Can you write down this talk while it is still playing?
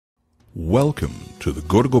Welcome to the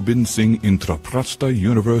Guru Gobind Singh Intraprastha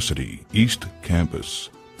University East Campus,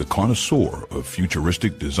 the connoisseur of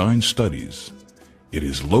futuristic design studies. It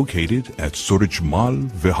is located at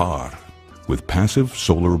Surajmal Vihar with passive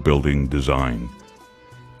solar building design.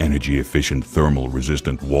 Energy-efficient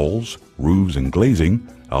thermal-resistant walls, roofs and glazing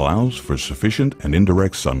allows for sufficient and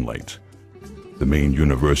indirect sunlight. The main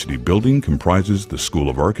university building comprises the School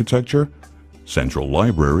of Architecture, Central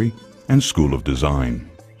Library, and School of Design.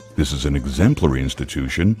 This is an exemplary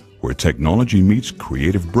institution where technology meets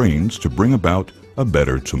creative brains to bring about a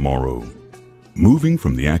better tomorrow. Moving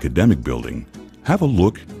from the academic building, have a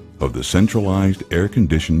look of the centralized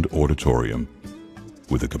air-conditioned auditorium.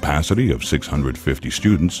 With a capacity of 650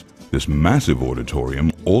 students, this massive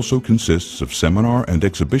auditorium also consists of seminar and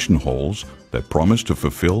exhibition halls that promise to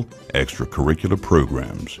fulfill extracurricular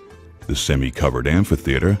programs. The semi-covered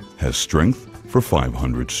amphitheater has strength for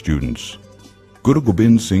 500 students. Guru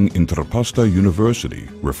Gobind Singh Intraprastha University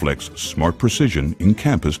reflects smart precision in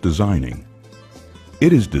campus designing.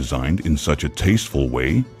 It is designed in such a tasteful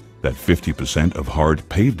way that 50% of hard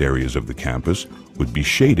paved areas of the campus would be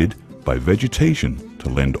shaded by vegetation to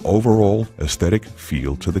lend overall aesthetic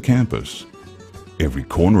feel to the campus. Every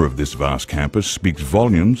corner of this vast campus speaks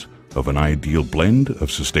volumes of an ideal blend of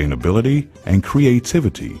sustainability and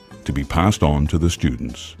creativity to be passed on to the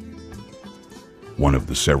students. One of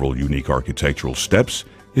the several unique architectural steps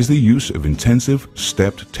is the use of intensive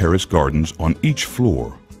stepped terrace gardens on each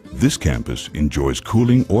floor. This campus enjoys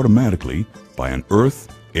cooling automatically by an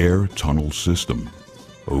earth-air tunnel system.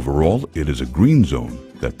 Overall, it is a green zone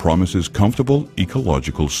that promises comfortable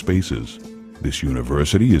ecological spaces. This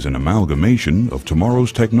university is an amalgamation of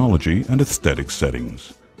tomorrow's technology and aesthetic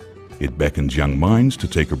settings. It beckons young minds to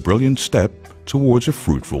take a brilliant step towards a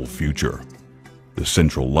fruitful future. The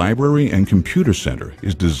Central Library and Computer Center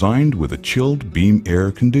is designed with a chilled beam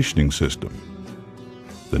air conditioning system.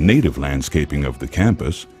 The native landscaping of the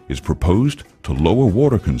campus is proposed to lower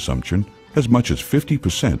water consumption as much as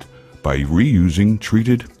 50% by reusing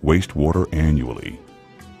treated wastewater annually.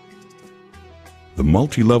 The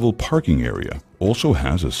multi-level parking area also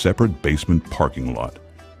has a separate basement parking lot.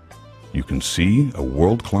 You can see a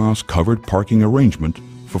world-class covered parking arrangement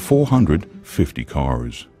for 450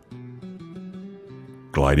 cars.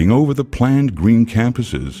 Gliding over the planned green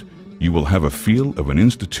campuses, you will have a feel of an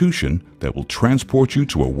institution that will transport you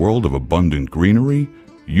to a world of abundant greenery,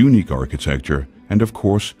 unique architecture, and of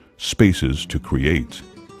course, spaces to create.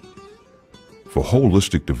 For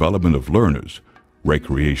holistic development of learners,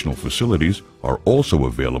 recreational facilities are also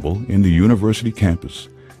available in the university campus,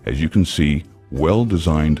 as you can see,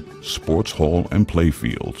 well-designed sports hall and play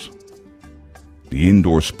fields. The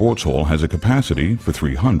indoor sports hall has a capacity for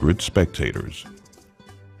 300 spectators.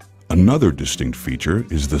 Another distinct feature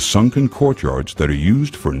is the sunken courtyards that are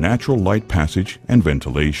used for natural light passage and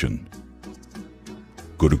ventilation.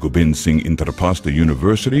 Guru Gobind Singh Intraprastha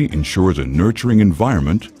University ensures a nurturing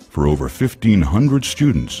environment for over 1,500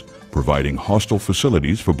 students, providing hostel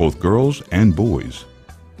facilities for both girls and boys.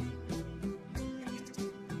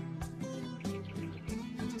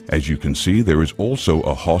 As you can see, there is also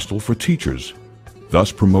a hostel for teachers,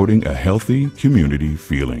 thus promoting a healthy community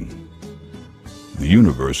feeling. The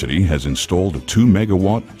university has installed a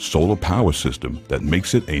 2-megawatt solar power system that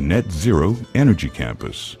makes it a net zero energy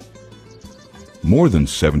campus. More than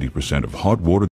 70% of hot water